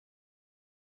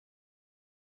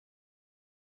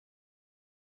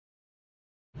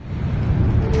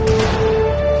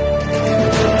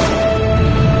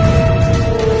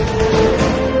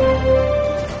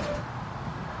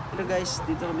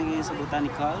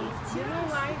botanical.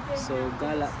 So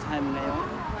gala time ngayon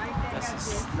kasi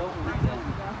slow weekend.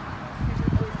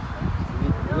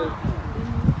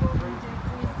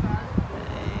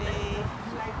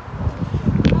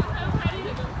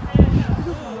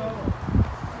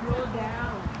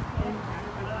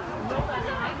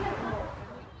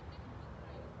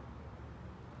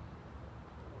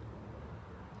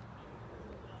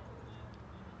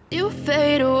 You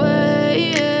fade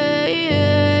away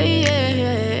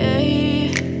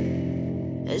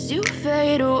as you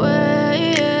fade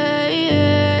away.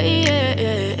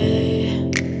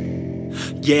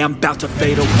 Yeah, I'm about to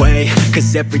fade away,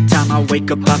 cause every time I wake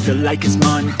up I feel like it's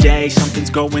Monday. Something's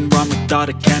going wrong with all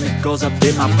the chemicals up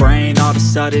in my brain. All of a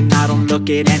sudden I don't look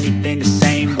at anything the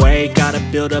same way. Gotta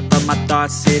build up of my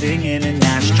thoughts sitting in an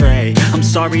ashtray. I'm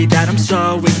sorry that I'm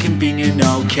so inconvenient,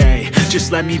 okay.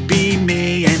 Just let me be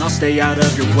me and I'll stay out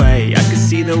of your way. I can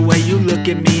see the way you look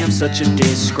at me, I'm such a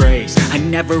disgrace. I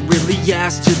never really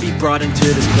asked to be brought into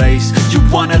this place. You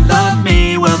wanna love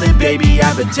me? Well then baby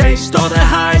have a taste. All the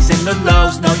highs and the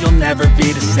lows, no you'll never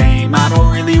be the same. I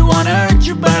don't really wanna hurt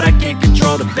you but I can't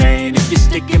control the pain. If you're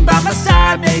sticking by my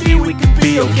side maybe we could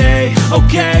be okay.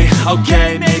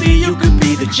 Okay, maybe you could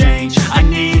be the change I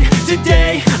need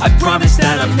today. I promise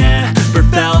that I've never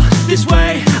felt this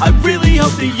way. I really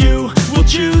hope that you will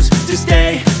choose to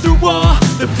stay through all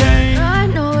the pain. I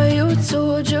know you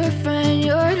told your friend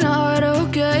you're not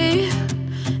okay,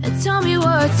 and tell me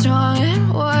what's wrong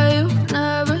and why you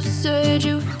never said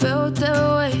you felt that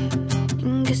way.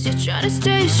 And guess you're trying to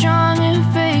stay strong and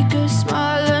fake a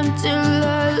smile until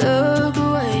I look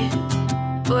away.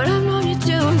 But I've known you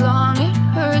too long, it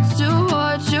hurts to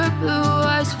watch your blue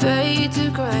eyes fade to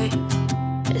gray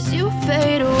as you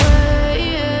fade away.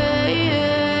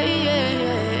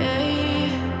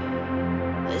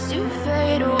 As you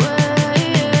fade away.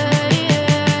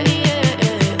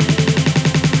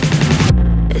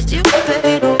 As you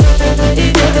fade away. As you fade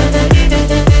away.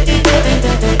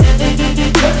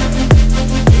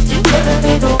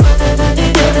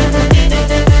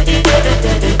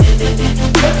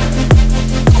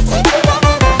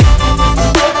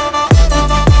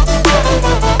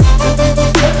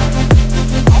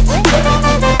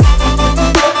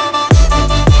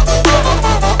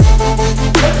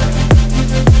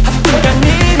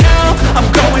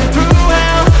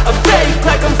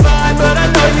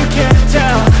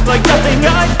 Like nothing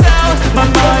I felt, my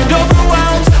mind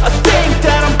overwhelms. I think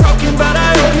that I'm broken but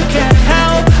I hope you can't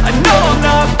help. I know I'm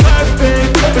not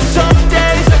perfect, but some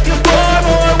days I feel far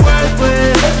more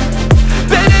worthless.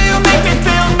 Baby, you make me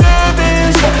feel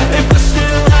nervous. If I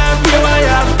still have you, I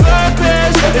have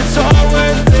purpose. It's all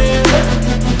worth it.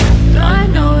 I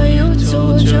know you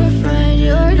told your friend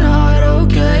you're not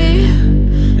okay,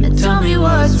 and tell me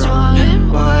what's wrong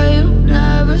and why you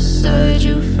never said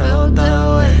you felt that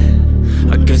way.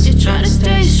 I guess you're trying to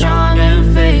stay strong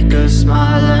and fake a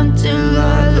smile until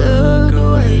I look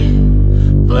away.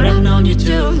 But I've known you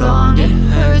too long, it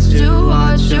hurts to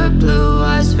watch your blue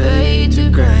eyes fade to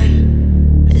gray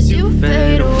as you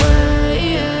fade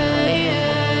away.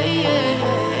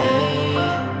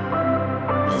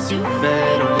 As you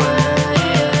fade away.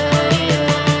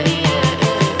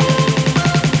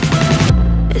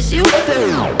 As you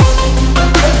fade away.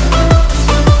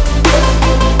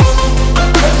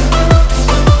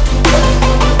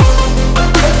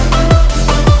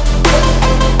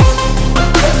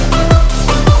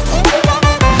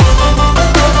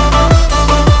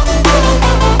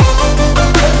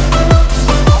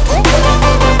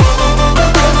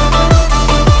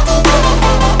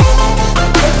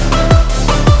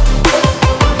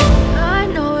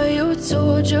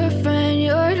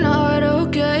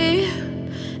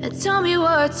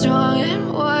 What's wrong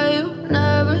and why you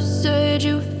never said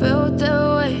you felt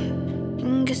that way.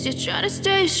 And guess you're trying to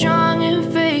stay strong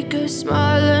and fake a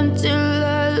smile until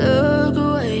I look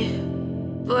away.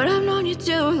 But I've known you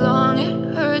too long,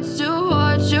 it hurts to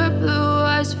watch your blue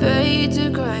eyes fade to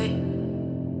gray.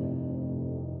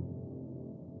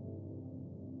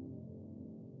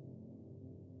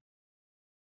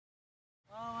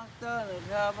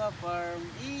 Naghaba farm.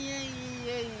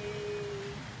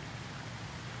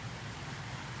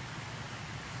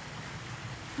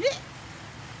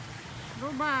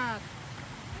 Robot.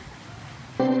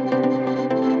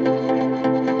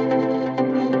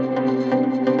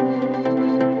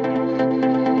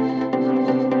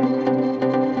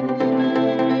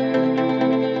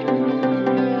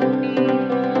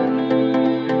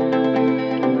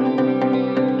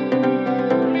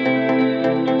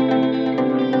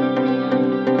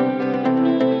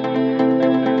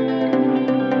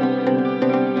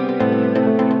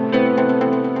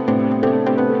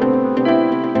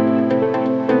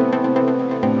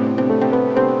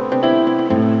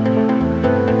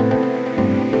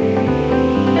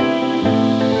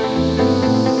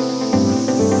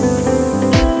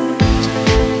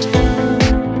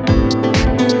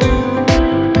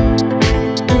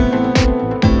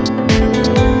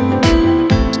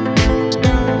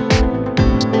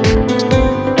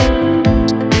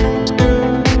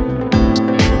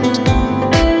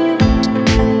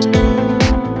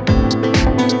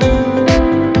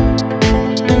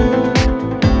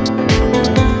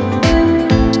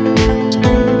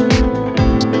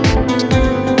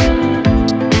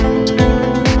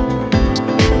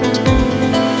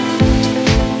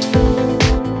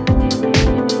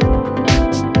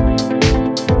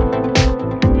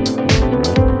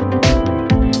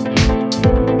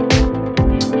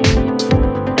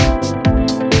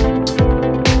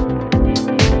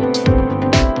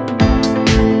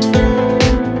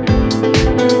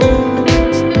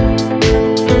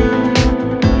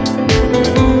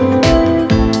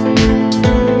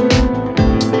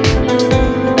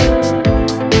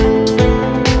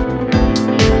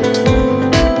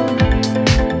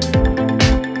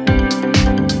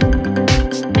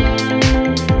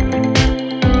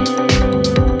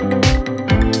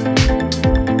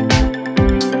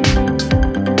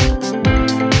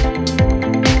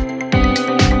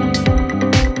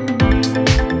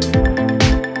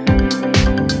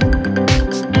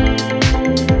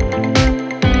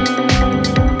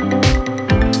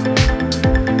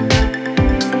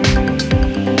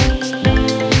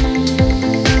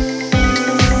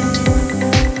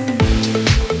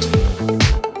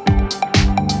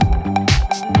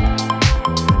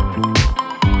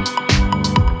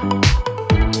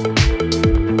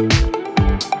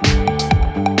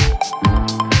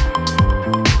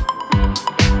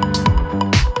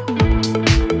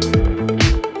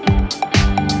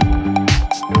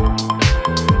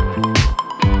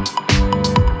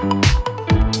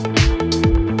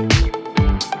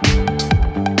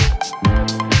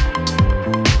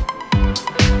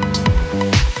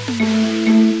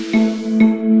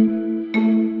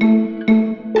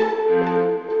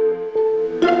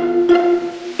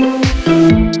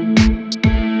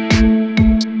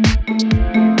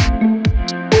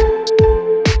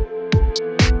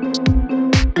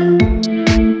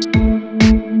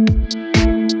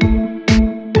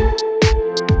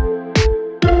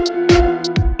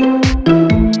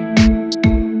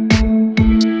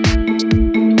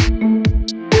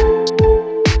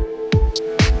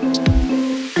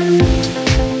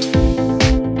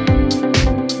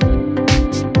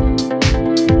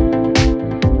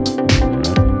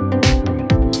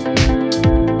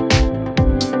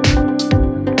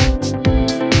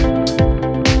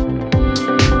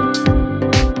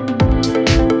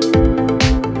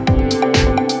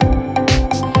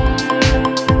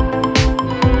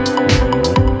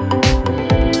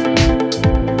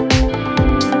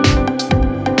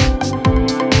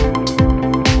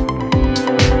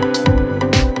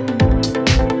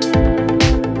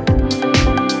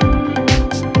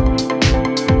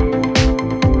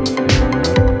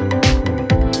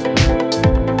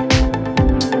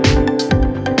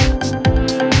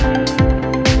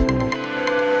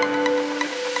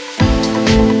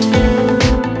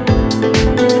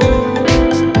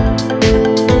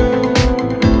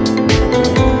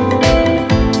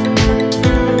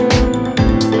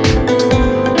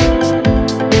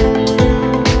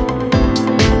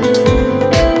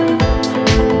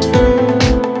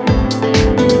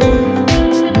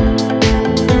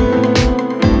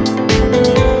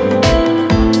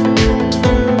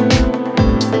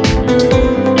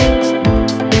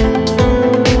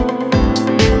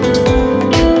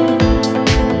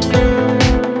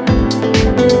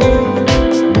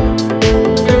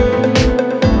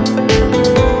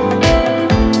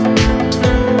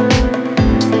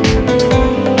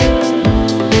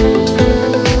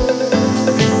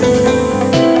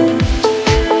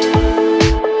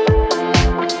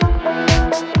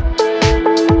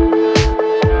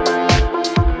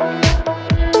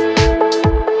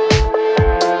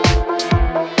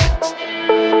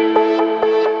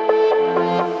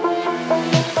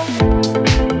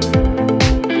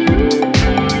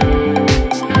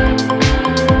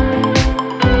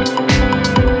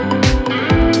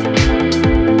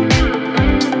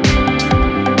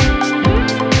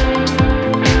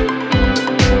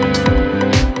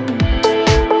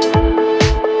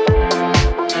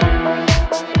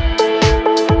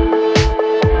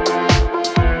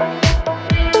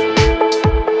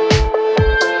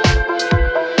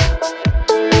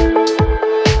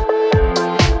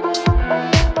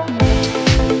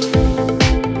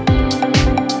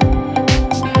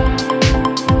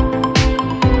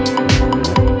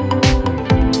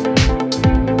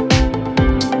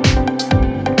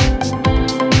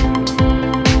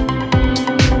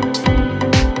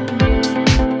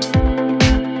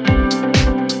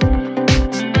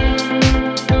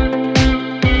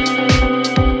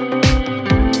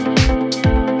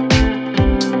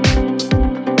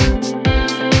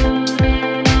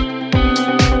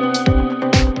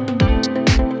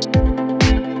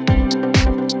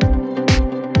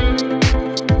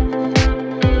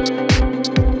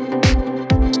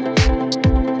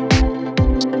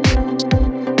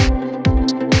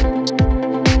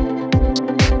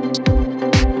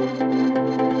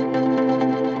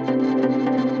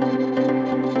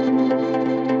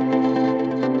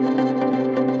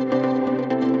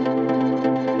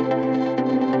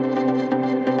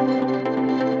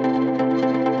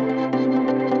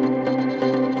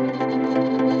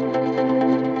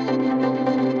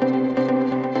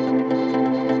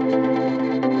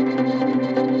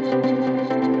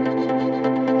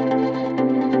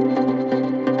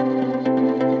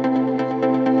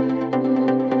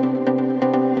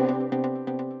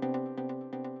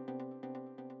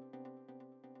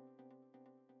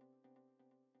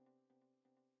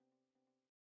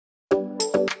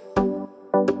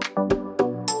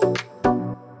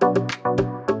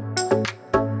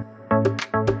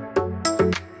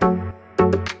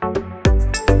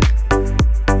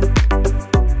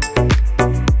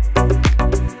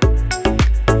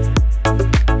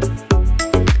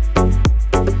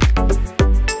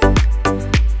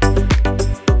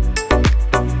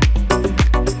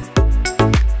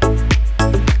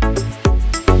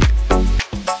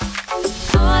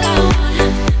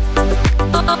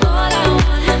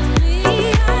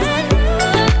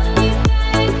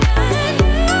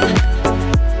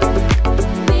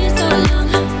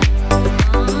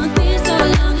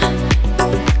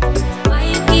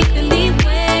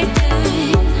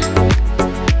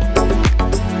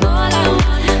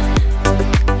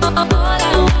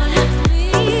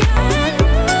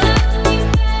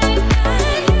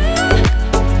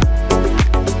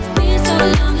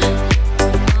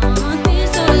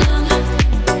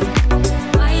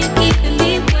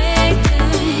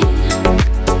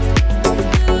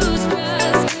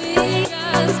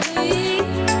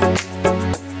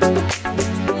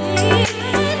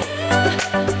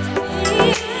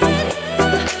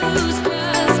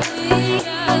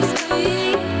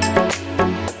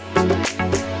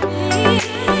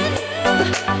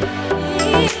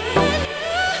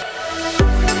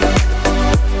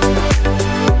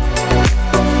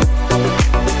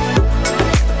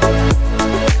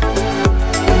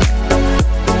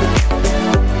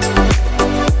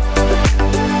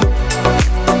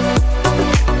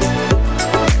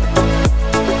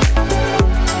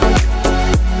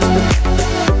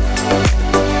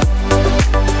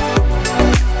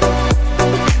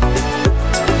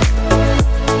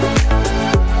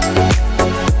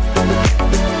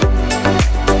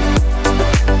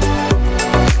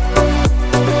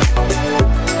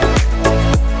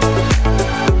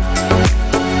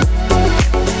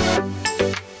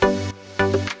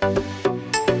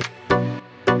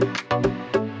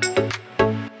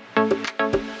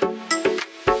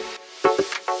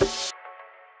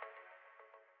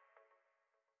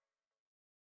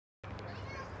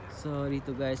 So dito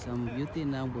guys ang beauty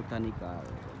ng botanical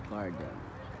garden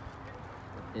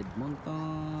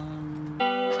Edmonton.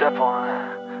 Step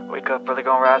 1, wake up early,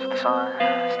 gonna rise with the sun.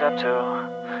 Step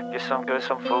 2, get some good,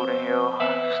 some food in you.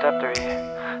 Step 3,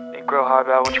 think real hard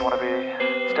about what you wanna be.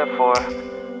 Step 4,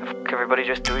 everybody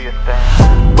just do your thing.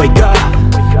 Wake up,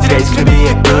 today's gonna be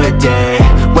a good day.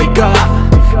 Wake up,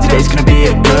 today's gonna be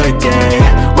a good day.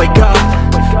 Wake up,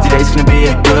 today's gonna be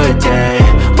a good day.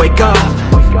 Wake up,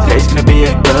 today's gonna be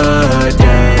a good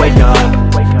day. Wake up,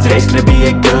 today's gonna be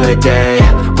a good day.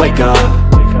 Wake up,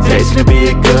 today's gonna be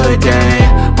a good day.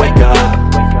 Wake up,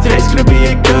 today's gonna be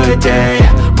a good day.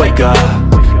 Wake up,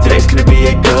 today's gonna be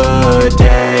a good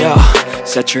day. Yo,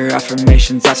 set your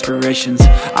affirmations, aspirations.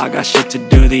 I got shit to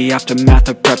do, the aftermath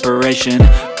of preparation.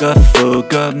 Good food,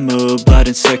 good mood, blood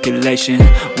in circulation.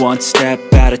 One step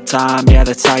at a time, yeah,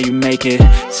 that's how you make it.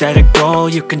 Set a goal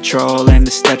you control and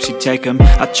the steps you take them.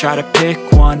 I try to pick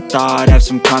one thought, have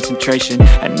some concentration.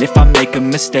 And if I make a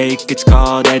mistake, it's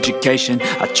called education.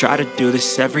 I try to do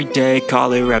this every day,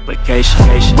 call it replication.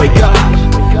 Wake up,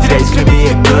 today's gonna be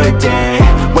a good day.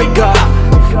 Wake up,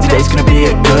 today's gonna be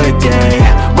a good day.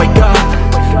 Wake up,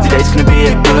 today's gonna be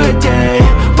a good day.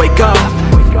 Wake up,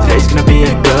 today's gonna be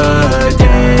a good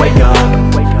day. Wake up,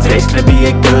 today's gonna be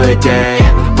a good day.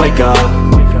 Wake up,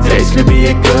 today's gonna be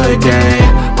a good day.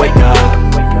 Wake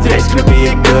up, today's gonna be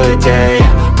a good day.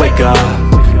 Wake up,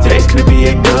 today's gonna be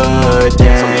a good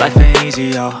day. So life ain't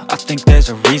easy, yo, I think there's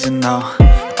a reason though.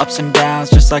 Ups and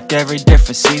downs, just like every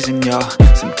different season, yo.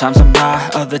 Sometimes I'm high,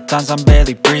 other times I'm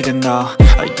barely breathing, though.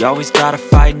 I always gotta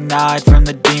fight and hide from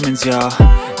the demons, yo.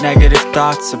 Negative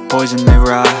thoughts are poison, they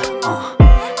rot.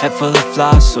 Head full of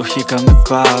flies, so here come the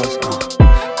clouds.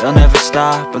 They'll never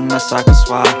stop unless I can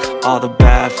swap all the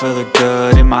bad for the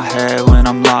good in my head when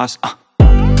I'm lost.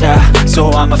 Yeah,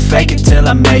 so I'ma fake it till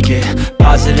I make it.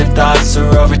 Positive thoughts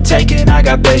are overtaken, I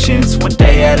got patience. One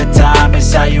day at a time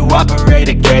is how you operate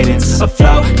a cadence. A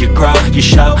flow, you grow, you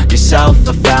show yourself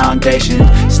a foundation.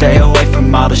 Stay away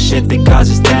from all the shit that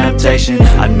causes temptation.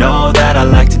 I know that I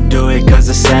like to do it cause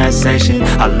it's sensation.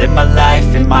 I live my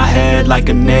life in my head like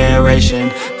a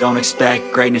narration. Don't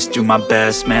expect greatness, do my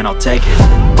best, man, I'll take it.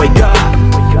 Wake up,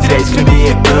 today's gonna be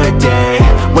a good day.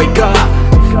 Wake up,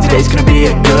 today's gonna be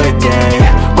a good day.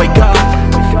 Wake up,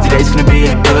 today's gonna be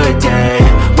a good day.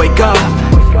 Wake up,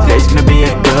 today's gonna be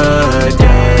a good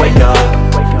day. Wake up,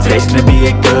 today's gonna be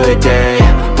a good day.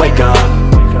 Wake up,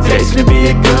 today's gonna be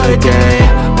a good day.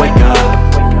 Wake up,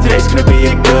 today's gonna be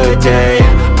a good day.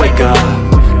 Wake up,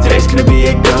 today's gonna be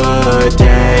a good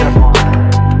day.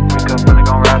 Wake up, really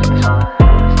gonna rise with the sun.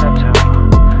 Step 2,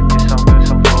 get some good,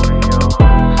 some food in you.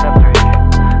 Step 3,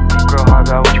 think real hard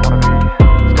about what you wanna be.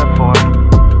 Step 4,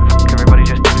 everybody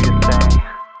just do your thing.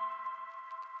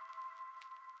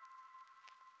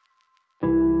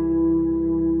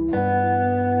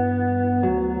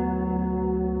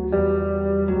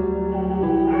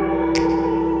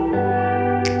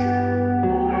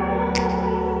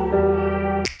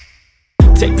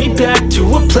 Take me back to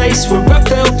a place where I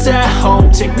felt at home.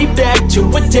 Take me back to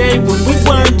a day when we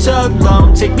weren't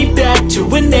alone. Take me back to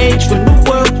an age when the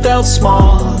world felt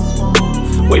small.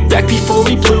 Way back before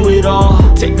we blew it all.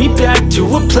 Take me back to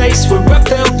a place where I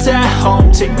felt at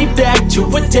home. Take me back to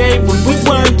a day when we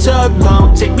weren't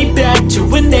alone. Take me back to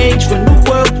an age when the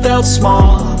world felt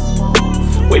small.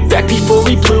 Way back before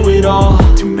we blew it all.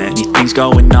 Too many things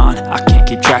going on, I can't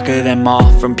keep track of them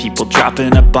all. From people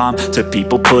dropping a bomb to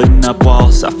people putting up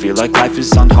walls. I feel like life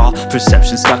is on hold,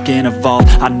 perception stuck in a vault.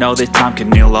 I know that time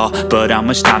can heal all, but how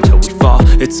much time till we fall?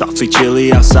 It's awfully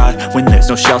chilly outside when there's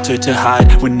no shelter to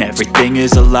hide. When everything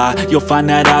is a lie, you'll find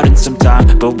that out in some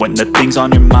time. But when the things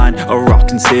on your mind are all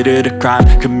considered a crime,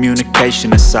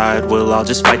 communication aside, we'll all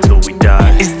just fight till we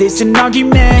die. Is this an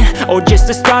argument or just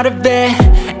the start of it?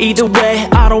 Either way,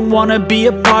 I don't wanna be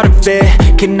a part of it.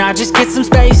 Can I just get some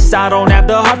space? I don't have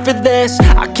the heart for this.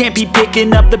 I can't be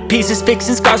picking up the pieces,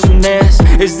 fixing scars from this.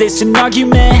 Is this an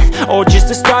argument or just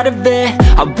the start of it?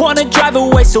 I wanna drive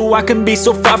away so I can be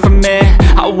so far from it.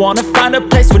 I wanna find a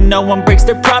place where no one breaks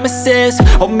their promises.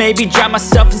 Or maybe drown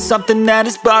myself in something that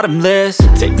is bottomless.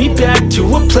 Take me back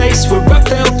to a place where I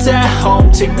felt at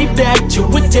home. Take me back to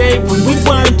a day when we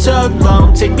weren't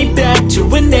alone. Take me back to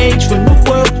an age when the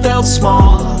world felt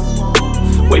small.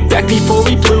 Way back before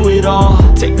we blew it all.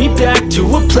 Take me back to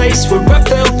a place where I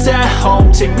felt at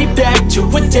home. Take me back to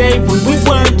a day when we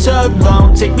weren't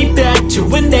alone. Take me back to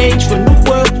an age when the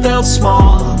world felt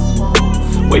small.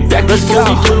 Way back before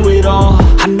we blew it all.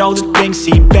 I know that things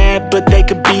seem bad, but they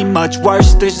could be much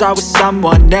worse. There's always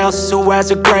someone else who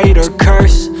has a greater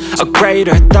curse. A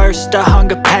greater thirst, a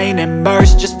hunger, pain, and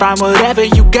mercy. Just find whatever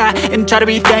you got and try to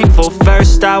be thankful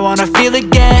first. I wanna feel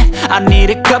again, I need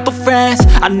a couple friends.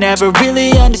 I never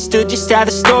really understood just how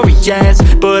the story ends,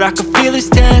 but I can feel it's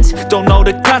tense, don't know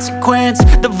the consequence.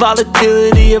 The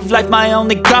volatility of life, my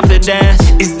only confidence.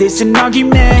 Is this an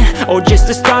argument, or just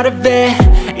the start of it?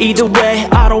 Either way,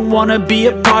 I don't wanna be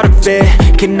a part of it.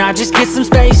 Can I just get some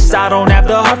space? I don't have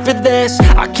the heart for this.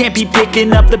 I can't be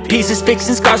picking up the pieces,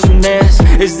 fixing scars from this.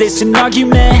 Is this an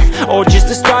argument, or just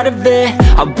the start of it?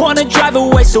 I wanna drive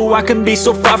away so I can be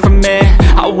so far from it.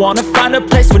 I wanna find a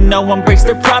place where no one breaks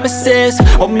their promises,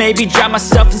 or maybe drown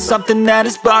myself in something that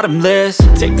is bottomless.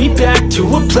 Take me back to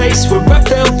a place where I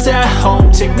felt at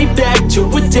home. Take me back to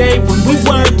a day when we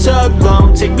weren't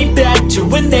alone. Take me back to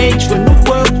an age when the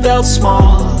world felt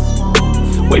small,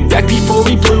 way back before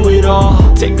we blew it all.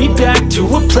 Take me back to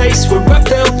a place where I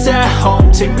felt at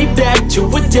home. Take me back to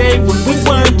a day when we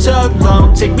weren't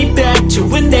alone. Take me back to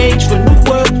an age when the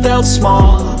world felt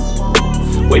small,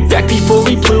 way back before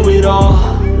we blew it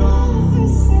all.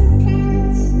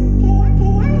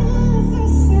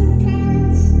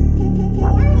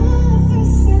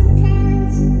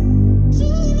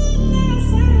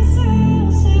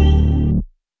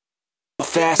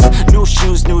 Fast, new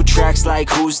shoes, new tracks, like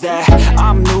who's that?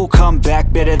 I'm new, come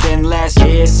back, better than last.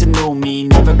 Yeah, it's a new me,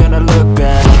 never gonna look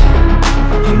back.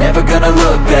 I'm never gonna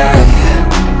look back,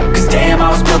 cause damn,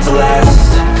 I was built to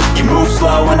last. You move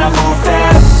slow and I move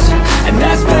fast, and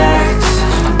that's facts.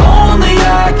 Only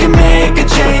I can make a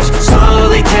change,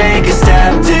 slowly take a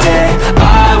step today.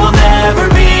 I will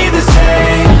never be the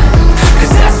same,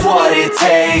 cause that's what it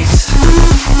takes.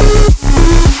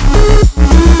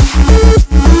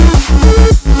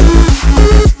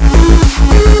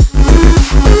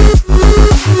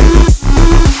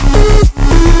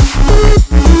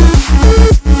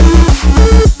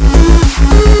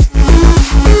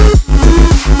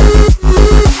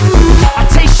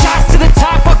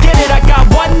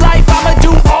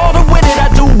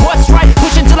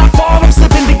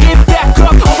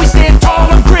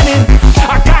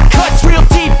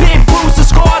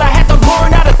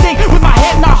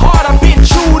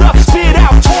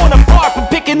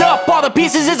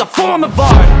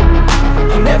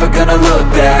 I'm never gonna look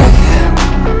back,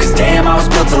 cause damn, I was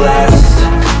built to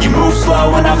last. You move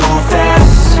slow and I move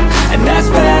fast, and that's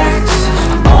facts.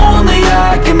 Only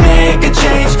I can make a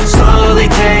change, slowly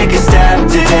take a step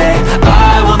today.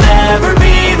 I will never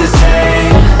be the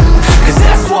same, cause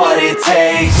that's what it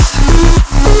takes.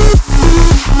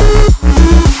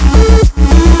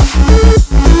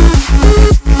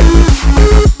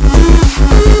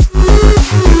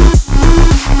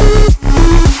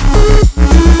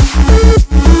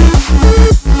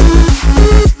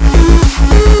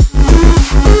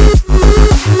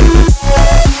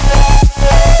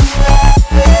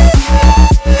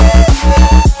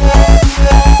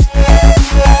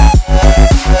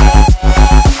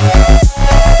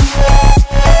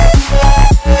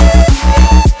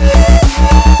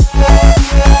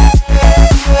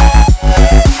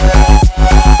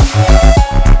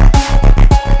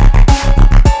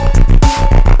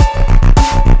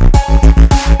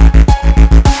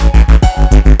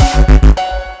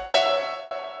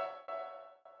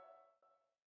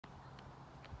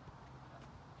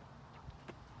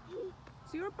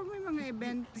 Siguro pag may mga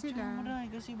event sila.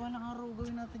 Kasi balang araw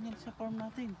gawin natin yan sa farm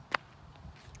natin.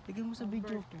 Tignan mo sa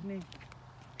video.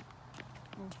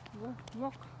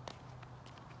 Walk.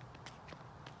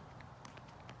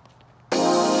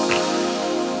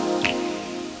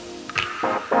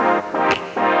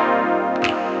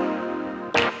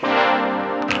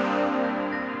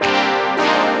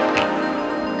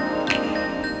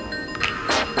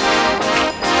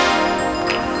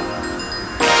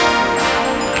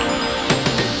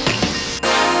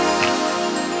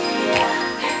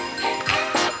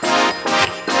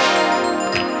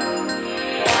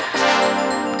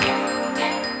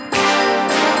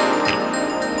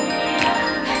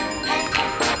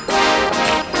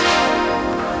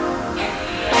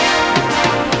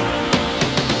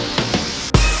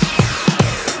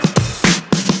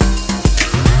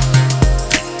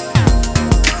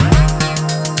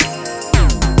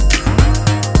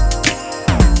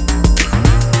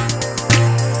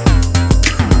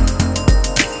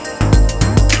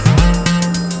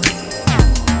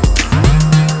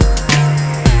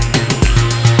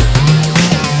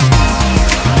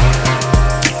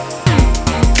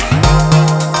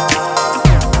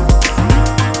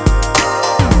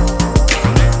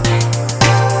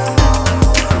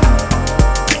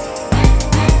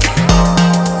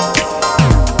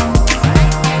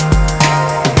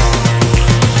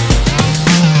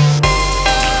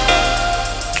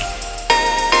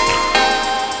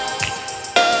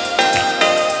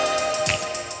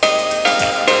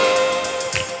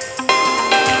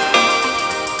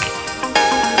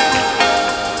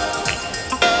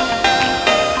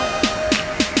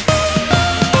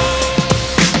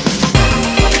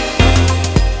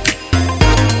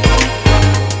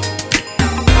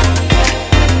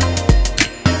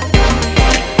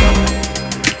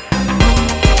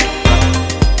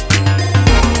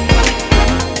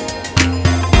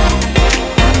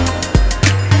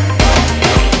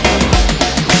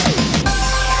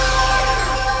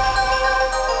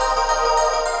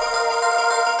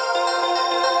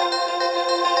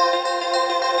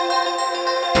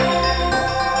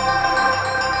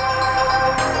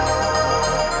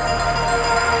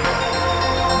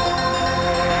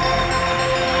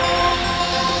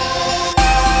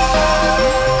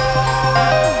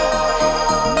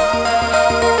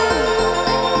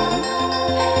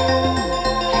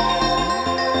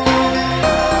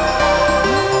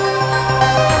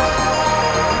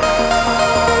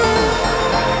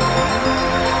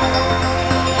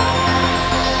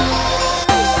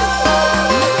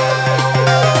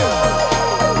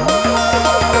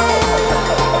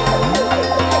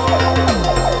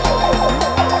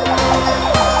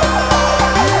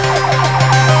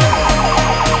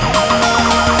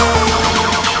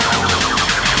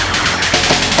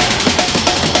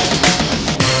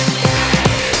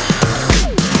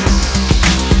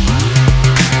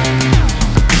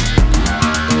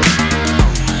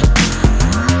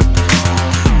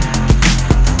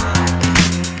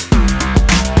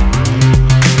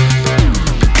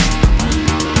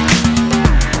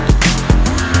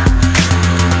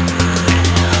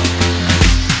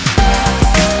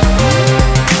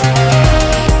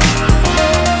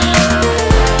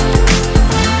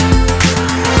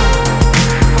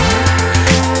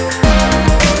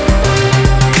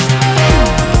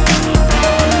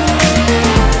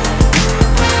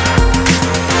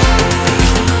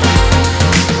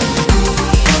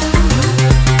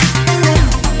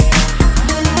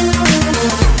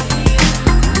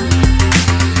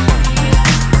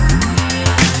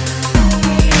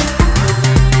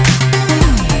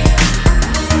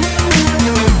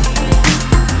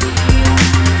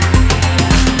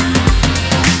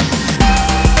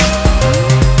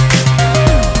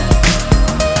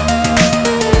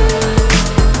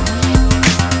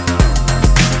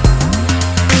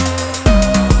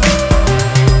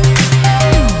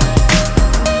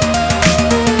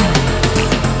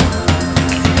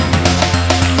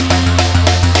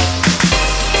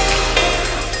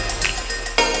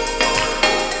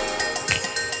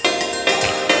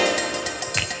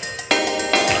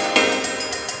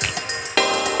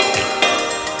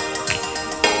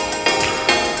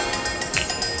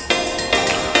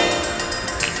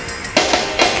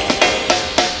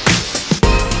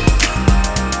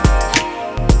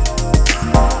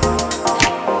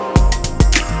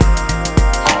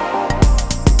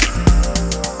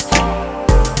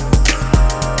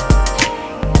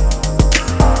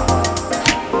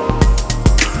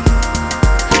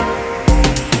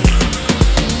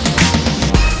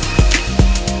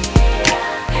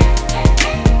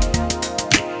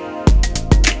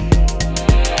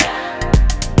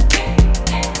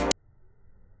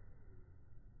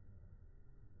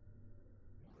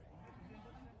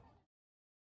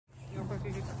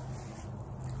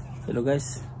 Hello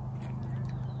guys.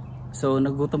 So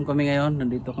nagutom kami ngayon.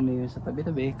 Nandito kami sa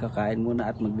tabi-tabi. Kakain muna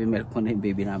at magbe-milk muna yung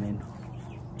baby namin.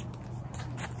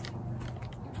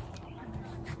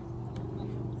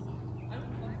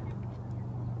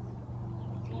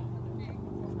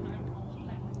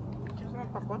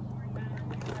 Papon?